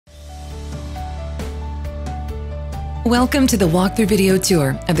Welcome to the walkthrough video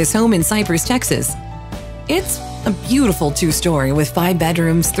tour of this home in Cypress, Texas. It's a beautiful two-story with 5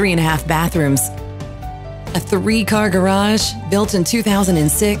 bedrooms, 3.5 bathrooms, a 3-car garage built in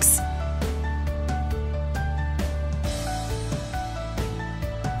 2006.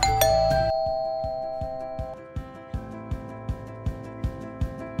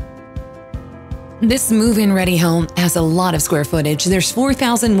 This move-in ready home has a lot of square footage. There's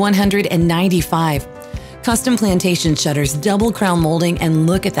 4,195. Custom plantation shutters, double crown molding, and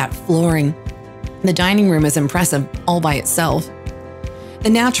look at that flooring. The dining room is impressive all by itself. The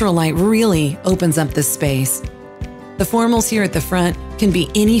natural light really opens up this space. The formals here at the front can be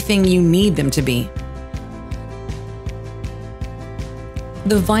anything you need them to be.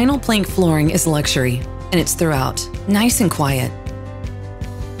 The vinyl plank flooring is luxury, and it's throughout, nice and quiet.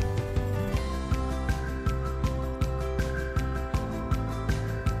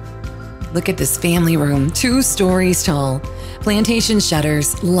 Look at this family room, 2 stories tall, plantation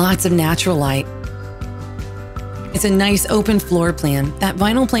shutters, lots of natural light. It's a nice open floor plan. That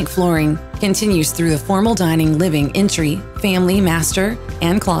vinyl plank flooring continues through the formal dining, living, entry, family, master,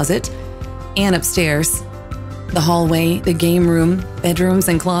 and closet, and upstairs. The hallway, the game room, bedrooms,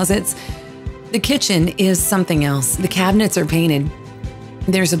 and closets. The kitchen is something else. The cabinets are painted.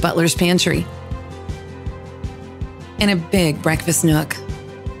 There's a butler's pantry and a big breakfast nook.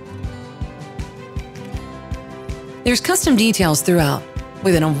 There's custom details throughout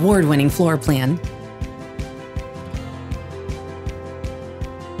with an award-winning floor plan.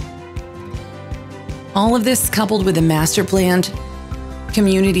 All of this coupled with a master-planned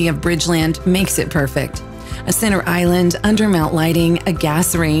community of Bridgeland makes it perfect. A center island, undermount lighting, a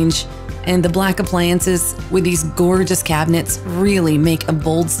gas range, and the black appliances with these gorgeous cabinets really make a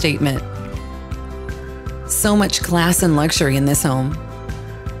bold statement. So much class and luxury in this home.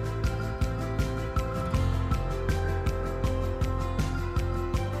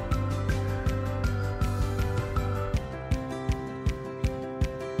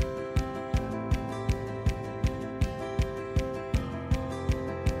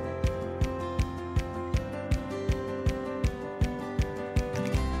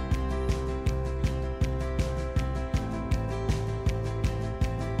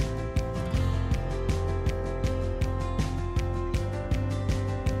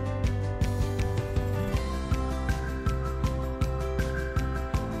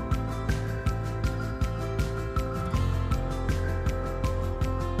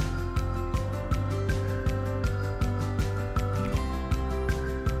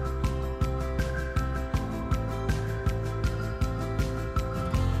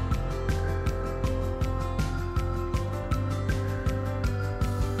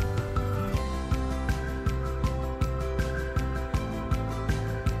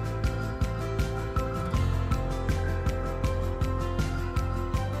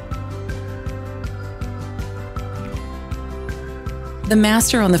 The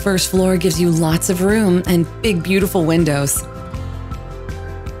master on the first floor gives you lots of room and big, beautiful windows.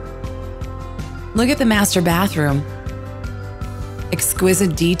 Look at the master bathroom.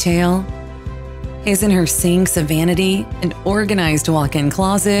 Exquisite detail. His and her sinks, a vanity, an organized walk-in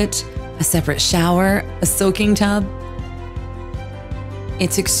closet, a separate shower, a soaking tub.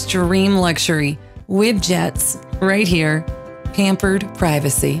 It's extreme luxury with jets right here. Pampered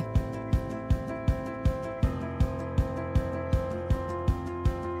privacy.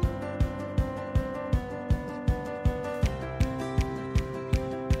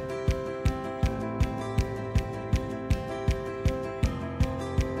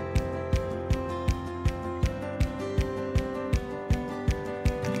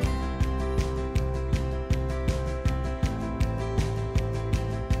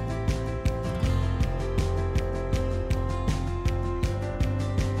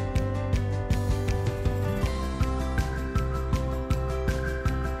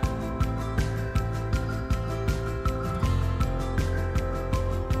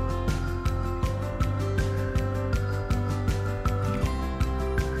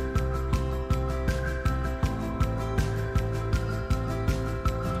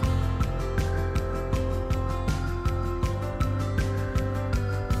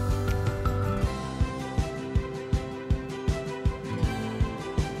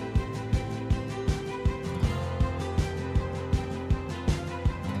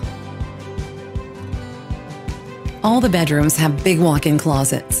 All the bedrooms have big walk-in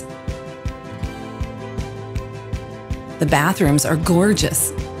closets. The bathrooms are gorgeous.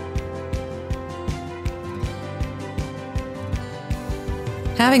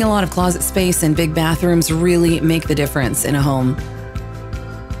 Having a lot of closet space and big bathrooms really make the difference in a home.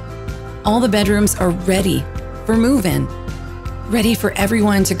 All the bedrooms are ready for move-in. Ready for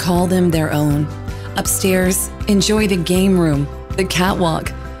everyone to call them their own. Upstairs, enjoy the game room, the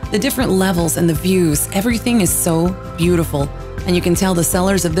catwalk, the different levels and the views. Everything is so beautiful, and you can tell the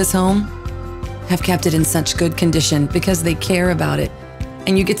sellers of this home have kept it in such good condition because they care about it,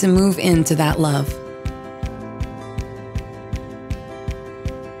 and you get to move into that love.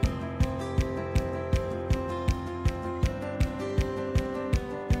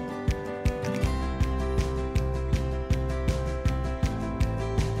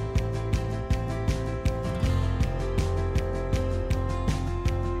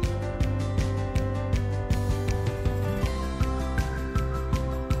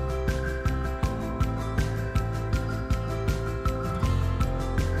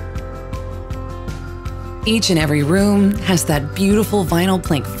 Each and every room has that beautiful vinyl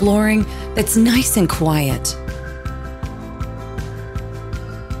plank flooring that's nice and quiet.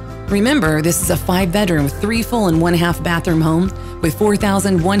 Remember, this is a 5-bedroom, 3 full and 1/2 bathroom home with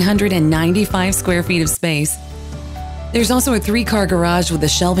 4,195 square feet of space. There's also a 3-car garage with a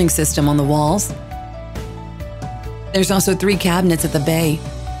shelving system on the walls. There's also 3 cabinets at the bay.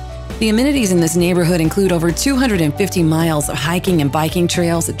 The amenities in this neighborhood include over 250 miles of hiking and biking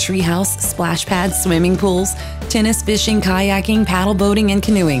trails, a treehouse, splash pads, swimming pools, tennis, fishing, kayaking, paddle boating, and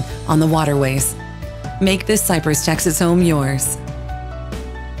canoeing on the waterways. Make this Cypress, Texas home yours.